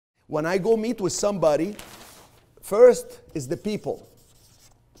When I go meet with somebody, first is the people.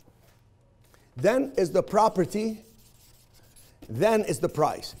 Then is the property. Then is the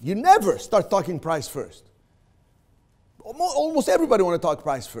price. You never start talking price first. Almost everybody want to talk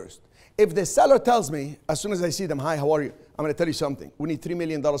price first. If the seller tells me, as soon as I see them, hi, how are you? I'm going to tell you something. We need $3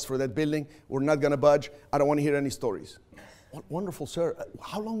 million for that building. We're not going to budge. I don't want to hear any stories. Wonderful, sir.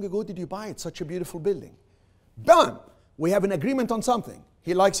 How long ago did you buy it? Such a beautiful building. Done. We have an agreement on something.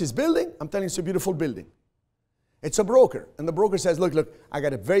 He likes his building. I'm telling you, it's a beautiful building. It's a broker. And the broker says, look, I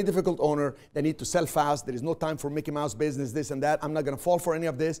got a very difficult owner. They need to sell fast. There is no time for Mickey Mouse business, this and that. I'm not going to fall for any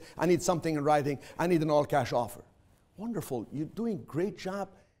of this. I need something in writing. I need an all-cash offer. Wonderful. You're doing a great job.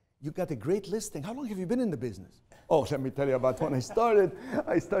 You got a great listing. How long have you been in the business? Oh, let me tell you about when I started.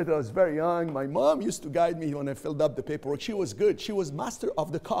 I was very young. My mom used to guide me when I filled up the paperwork. She was good. She was master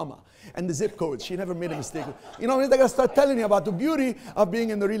of the comma and the zip codes. She never made a mistake. You know, I got to start telling you about the beauty of being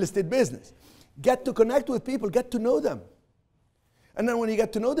in the real estate business. Get to connect with people. Get to know them. And then when you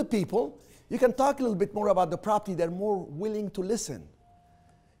get to know the people, you can talk a little bit more about the property. They're more willing to listen.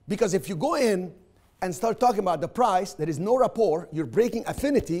 Because if you go in and start talking about the price, there is no rapport. You're breaking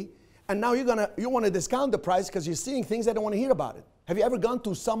affinity. And now you want to discount the price because you're seeing things they don't want to hear about it. Have you ever gone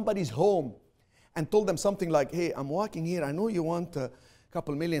to somebody's home and told them something like, hey, I'm walking here. I know you want a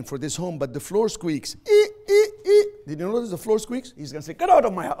couple million for this home, but the floor squeaks. Did you notice the floor squeaks? He's going to say, get out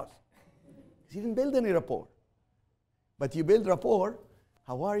of my house. He didn't build any rapport. But you build rapport.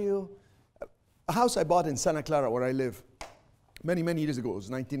 How are you? A house I bought in Santa Clara where I live many, many years ago. It was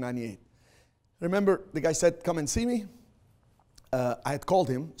 1998. Remember, the guy said, come and see me. I had called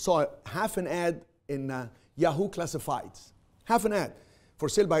him, saw half an ad in Yahoo Classifieds. Half an ad. For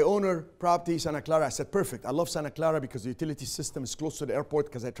sale by owner, property, Santa Clara. I said, perfect. I love Santa Clara because the utility system is close to the airport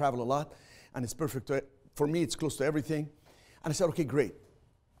because I travel a lot. And it's perfect. For me, it's close to everything. And I said, okay, great.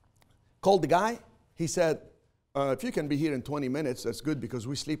 Called the guy. He said, if you can be here in 20 minutes, that's good because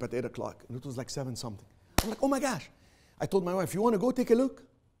we sleep at 8 o'clock. And it was like 7 something. I'm like, oh my gosh. I told my wife, you want to go take a look?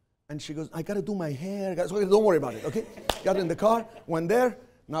 And she goes, I got to do my hair. So don't worry about it, okay? Got in the car, went there,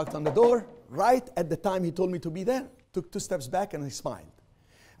 knocked on the door. Right at the time he told me to be there, took 2 steps back and I smiled.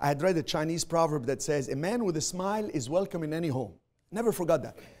 I had read a Chinese proverb that says, a man with a smile is welcome in any home. Never forgot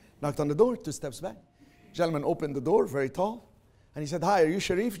that. Knocked on the door, 2 steps back. Gentleman opened the door, very tall. And he said, hi, are you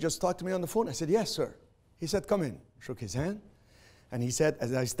Sharif? Just talked to me on the phone. I said, yes, sir. He said, come in. Shook his hand. And he said,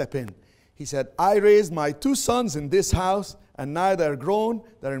 as I step in, he said, I raised my 2 sons in this house, and now they're grown.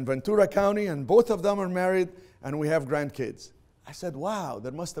 They're in Ventura County, and both of them are married, and we have grandkids. I said, wow,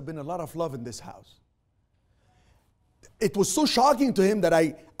 there must have been a lot of love in this house. It was so shocking to him that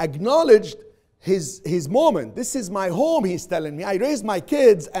I acknowledged his moment. This is my home, he's telling me. I raised my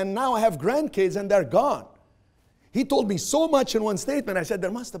kids, and now I have grandkids, and they're gone. He told me so much in one statement. I said,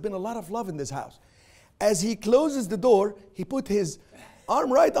 there must have been a lot of love in this house. As he closes the door, he put his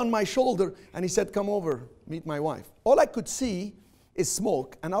arm right on my shoulder, and he said, come over, meet my wife. All I could see is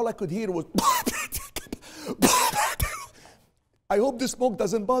smoke, and all I could hear was, I hope the smoke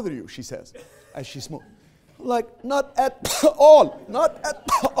doesn't bother you, she says, as she smoked. Like, not at all, not at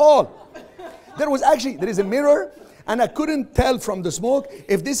all. There is a mirror, and I couldn't tell from the smoke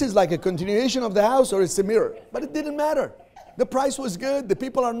if this is like a continuation of the house or it's a mirror. But it didn't matter. The price was good, the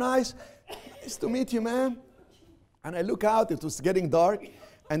people are nice. Nice to meet you, ma'am. And I look out, it was getting dark,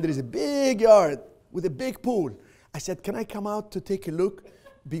 and there is a big yard with a big pool. I said, can I come out to take a look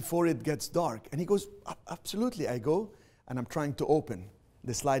before it gets dark? And he goes, absolutely. I go, and I'm trying to open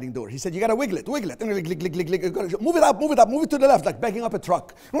the sliding door. He said, you got to wiggle it. Move it up, move it to the left, like backing up a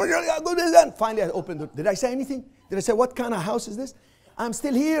truck. Finally, I opened it. Did I say anything? Did I say, what kind of house is this? I'm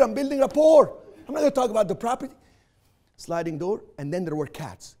still here, I'm building rapport. I'm not going to talk about the property. Sliding door, and then there were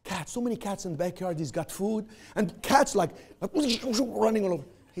cats. Cats, so many cats in the backyard. He's got food, and cats like running all over.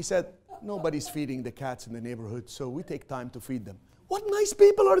 He said, nobody's feeding the cats in the neighborhood, so we take time to feed them. What nice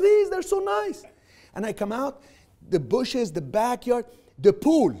people are these? They're so nice. And I come out, the bushes, the backyard, the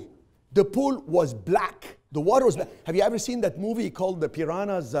pool. The pool was black. The water was black. Have you ever seen that movie called the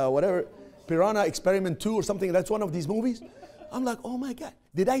Piranhas, Piranha Experiment 2 or something? That's one of these movies. I'm like, oh my God.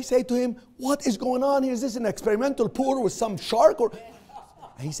 Did I say to him, what is going on here? Is this an experimental pool with some shark?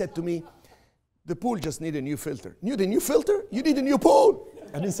 And he said to me, the pool just needs a new filter. You need a new filter? You need a new pool.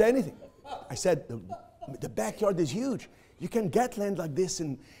 I didn't say anything. I said, the backyard is huge. You can get land like this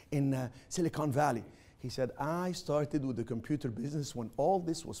in Silicon Valley. He said, I started with the computer business when all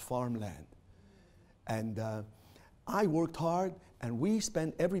this was farmland. And I worked hard, and we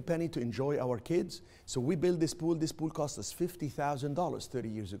spent every penny to enjoy our kids. So we built this pool. This pool cost us $50,000 30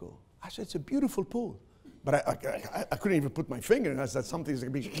 years ago. I said, it's a beautiful pool. but I couldn't even put my finger in it. I said, something's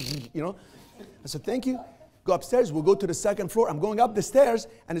going to be, you know. I said, thank you. Go upstairs. We'll go to the second floor. I'm going up the stairs,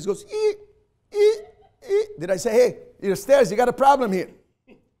 and it goes, Did I say, hey, your stairs, you got a problem here?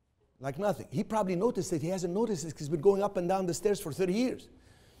 Like nothing. He probably noticed it. He hasn't noticed it because he's been going up and down the stairs for 30 years.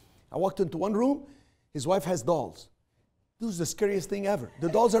 I walked into one room. His wife has dolls. This is the scariest thing ever. The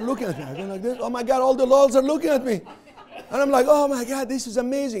dolls are looking at me. I go like this. Oh, my God, all the dolls are looking at me. And I'm like, oh, my God, this is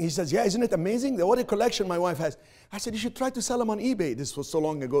amazing. He says, yeah, isn't it amazing? What a collection my wife has. I said, you should try to sell them on eBay. This was so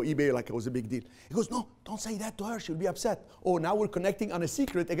long ago, eBay, like it was a big deal. He goes, no, don't say that to her. She'll be upset. Oh, now we're connecting on a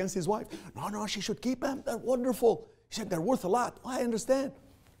secret against his wife. No, she should keep them. They're wonderful. He said, they're worth a lot. Oh, I understand.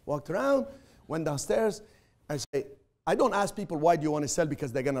 Walked around, went downstairs. I say, I don't ask people, why do you want to sell?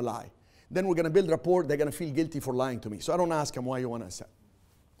 Because they're going to lie. Then we're going to build rapport. They're going to feel guilty for lying to me. So I don't ask them why you want to sell.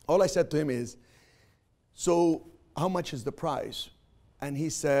 All I said to him is, so how much is the price? And he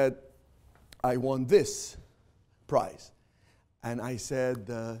said, I want this price. And I said,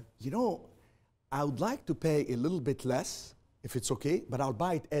 you know, I would like to pay a little bit less, if it's okay, but I'll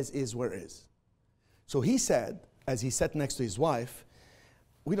buy it as is where is. So he said, as he sat next to his wife,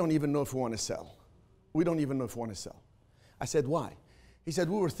 we don't even know if we want to sell. We don't even know if we want to sell. I said, why? He said,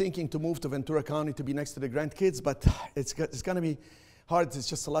 we were thinking to move to Ventura County to be next to the grandkids, but it's going to be hard. It's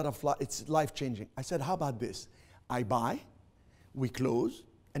just a lot of, it's life-changing. I said, how about this? I buy, we close,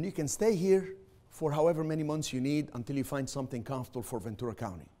 and you can stay here for however many months you need until you find something comfortable for Ventura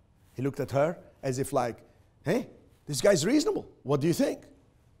County. He looked at her as if like, hey, this guy's reasonable. What do you think?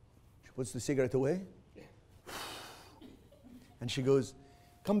 She puts the cigarette away. And she goes,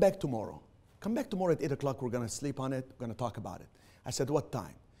 come back tomorrow. Come back tomorrow at 8 o'clock. We're going to sleep on it. We're going to talk about it. I said, what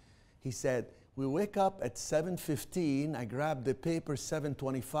time? He said, we wake up at 7:15. I grab the paper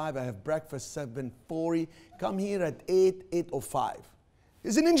 7:25. I have breakfast 7:40. Come here at 8:05.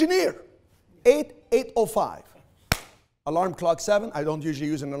 He's an engineer. 8:05. Alarm clock 7. I don't usually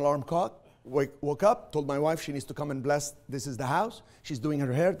use an alarm clock. Woke up, told my wife she needs to come and bless. This is the house. She's doing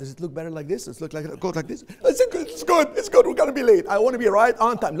her hair. Does it look better like this? Does it look like go like this? I said, it's good. It's good. We're gonna be late. I want to be right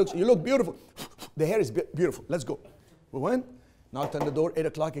on time. You look beautiful. The hair is beautiful. Let's go. We went. Knocked on the door, 8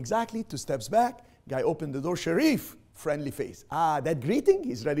 o'clock exactly, 2 steps back. Guy opened the door, Sharif, friendly face. Ah, that greeting,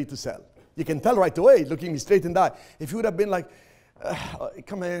 he's ready to sell. You can tell right away, looking me straight in the eye. If you would have been like,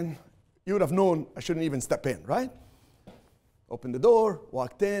 come in, you would have known I shouldn't even step in, right? Opened the door,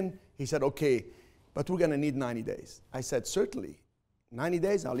 walked in. He said, okay, but we're going to need 90 days. I said, certainly. 90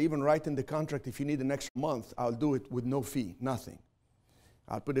 days, I'll even write in the contract if you need an extra month, I'll do it with no fee, nothing.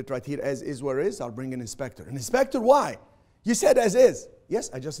 I'll put it right here as is where is. I'll bring an inspector. An inspector, why? You said as is. Yes,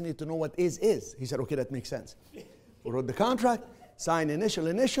 I just need to know what is. He said, okay, that makes sense. We wrote the contract, signed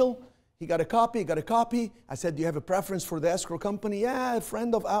initial. He got a copy. I said, do you have a preference for the escrow company? Yeah, a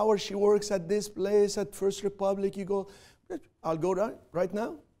friend of ours, she works at this place at First Republic. You go, I'll go right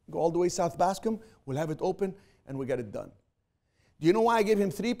now. Go all the way South Bascom. We'll have it open, and we'll get it done. Do you know why I gave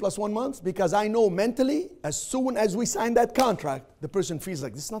him 3 + 1 months? Because I know mentally, as soon as we sign that contract, the person feels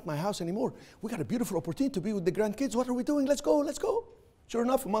like, this is not my house anymore. We got a beautiful opportunity to be with the grandkids. What are we doing? Let's go, let's go. Sure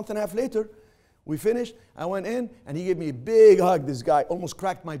enough, a month and a half later, we finished. I went in, and he gave me a big hug. This guy almost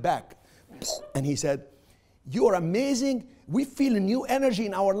cracked my back. And he said, you are amazing. We feel a new energy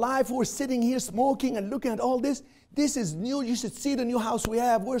in our life. We're sitting here smoking and looking at all this. This is new. You should see the new house we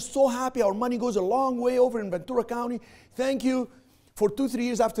have. We're so happy. Our money goes a long way over in Ventura County. Thank you. For 2-3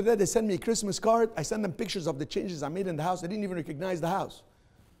 years after that, they sent me a Christmas card. I sent them pictures of the changes I made in the house. They didn't even recognize the house.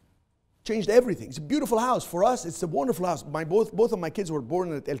 Changed everything. It's a beautiful house. For us, it's a wonderful house. Both of my kids were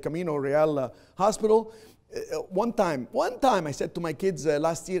born at El Camino Real Hospital. One time, I said to my kids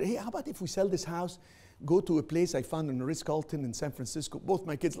last year, hey, how about if we sell this house, go to a place I found in the Ritz-Carlton in San Francisco. Both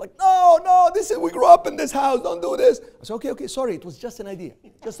my kids like, no, we grew up in this house. Don't do this. I said, okay, sorry. It was just an idea,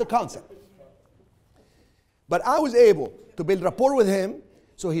 just a concept. But I was able to build rapport with him,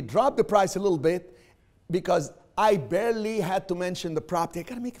 so he dropped the price a little bit because I barely had to mention the property. I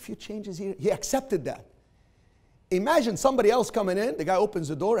got to make a few changes here. He accepted that. Imagine somebody else coming in. The guy opens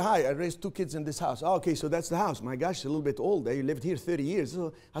the door. Hi, I raised 2 kids in this house. Oh, okay, so that's the house. My gosh, it's a little bit old. You lived here 30 years.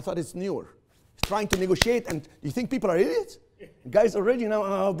 So I thought it's newer. He's trying to negotiate, and you think people are idiots? Guys already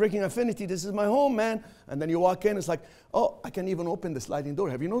now breaking affinity. This is my home, man. And then you walk in, it's like, oh, I can even open the sliding door.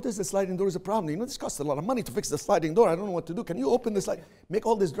 Have you noticed the sliding door is a problem? You know, this costs a lot of money to fix the sliding door. I don't know what to do. Can you open the slide? Make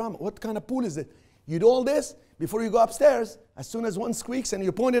all this drama. What kind of pool is it? You do all this before you go upstairs. As soon as one squeaks and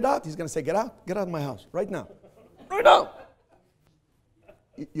you point it out, he's going to say, get out of my house right now. Right now.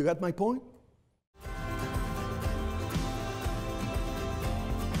 You got my point?